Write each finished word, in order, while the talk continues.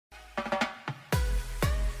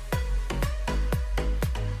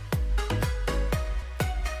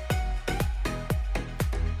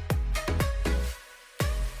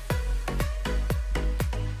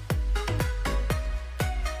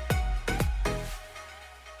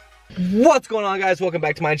What's going on, guys? Welcome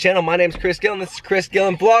back to my channel. My name's Chris Gill and this is Chris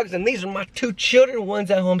Gilland Vlogs, and these are my two children. One's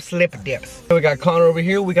at home slip dips. We got Connor over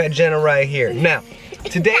here, we got Jenna right here. Now,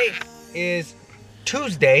 today is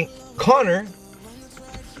Tuesday. Connor,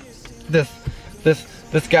 this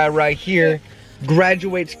guy right here,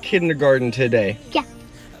 graduates kindergarten today. Yeah.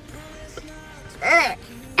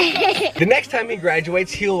 The next time he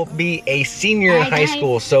graduates, he'll be a senior in high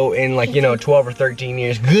school. So in 12 or 13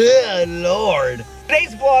 years. Good Lord.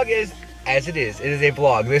 Today's vlog is, as it is a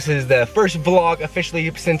vlog. This is the first vlog officially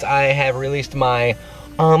since I have released my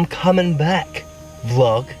coming back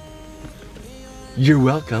vlog. You're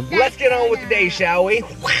welcome. Let's get on with the day, shall we?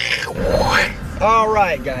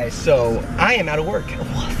 Alright guys, so I am out of work.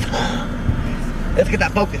 Let's get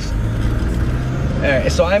that focus.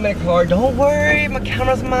 Alright, so I'm in a car. Don't worry, my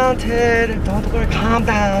camera's mounted. Don't worry, calm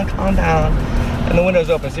down, calm down. And the window's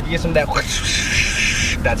open, so if you get some of that,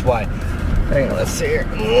 that's why. Hang on, let's see here.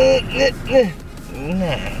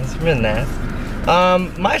 Nice, really nice.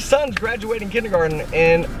 My son's graduating kindergarten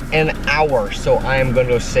in an hour, so I am gonna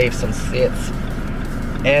go save some seats.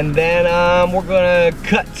 And then we're gonna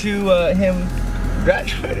cut to him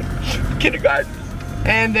graduating kindergarten.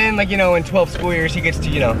 And then, in 12 school years, he gets to,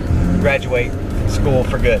 graduate school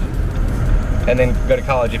for good. And then go to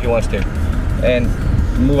college if he wants to. And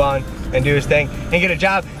move on and do his thing and get a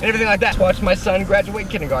job and everything like that. Watch my son graduate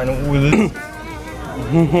kindergarten. Where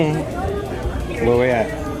we at?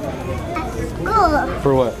 At school.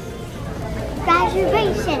 For what?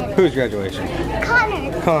 Graduation. Whose graduation?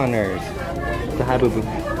 Connor's. Connor's. The hi, boo boo.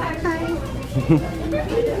 Hi.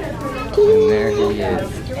 And there he is,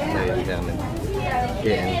 ladies and gentlemen,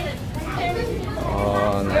 getting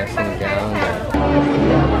all nice and down.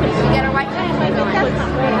 You gotta wipe that.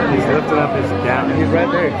 He's lifting up his down. He's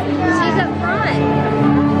right there. She's up front.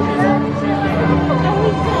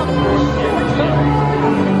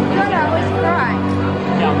 You gotta always cry.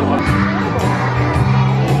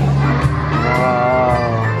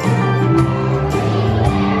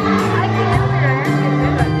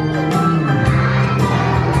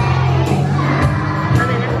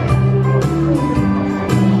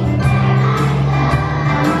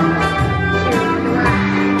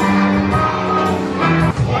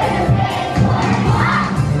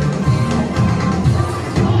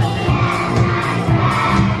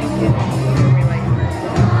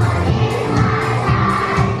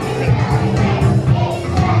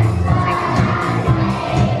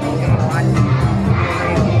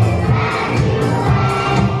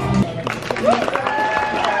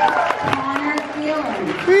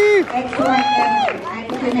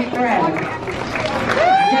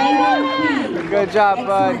 Good job,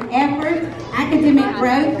 bud. Excellent effort, academic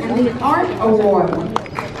growth, and the Art Award.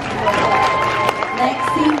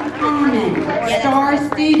 Lexi Common, star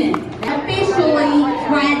student, officially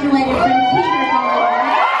graduated from kindergarten.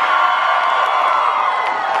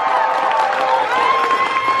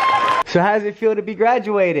 So how does it feel to be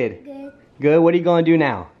graduated? Good. Good. What are you going to do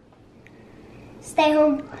now? Stay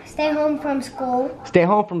home from school. Stay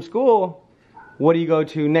home from school? What do you go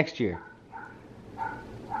to next year?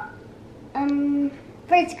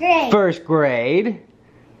 First grade. First grade.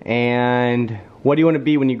 And what do you want to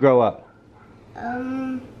be when you grow up?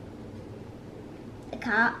 A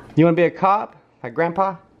cop. You want to be a cop? Like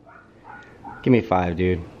Grandpa? Give me 5,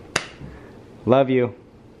 dude. Love you.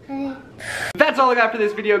 Hi. That's all I got for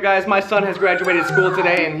this video, guys. My son has graduated school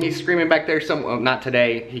today and he's screaming back there well, not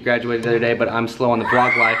today, he graduated the other day, but I'm slow on the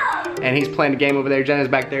vlog life. And he's playing a game over there. Jenna's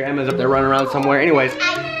back there, Emma's up there running around somewhere. Anyways,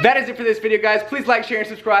 that is it for this video, guys. Please like, share, and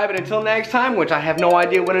subscribe. And until next time, which I have no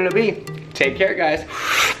idea when it'll be, take care, guys.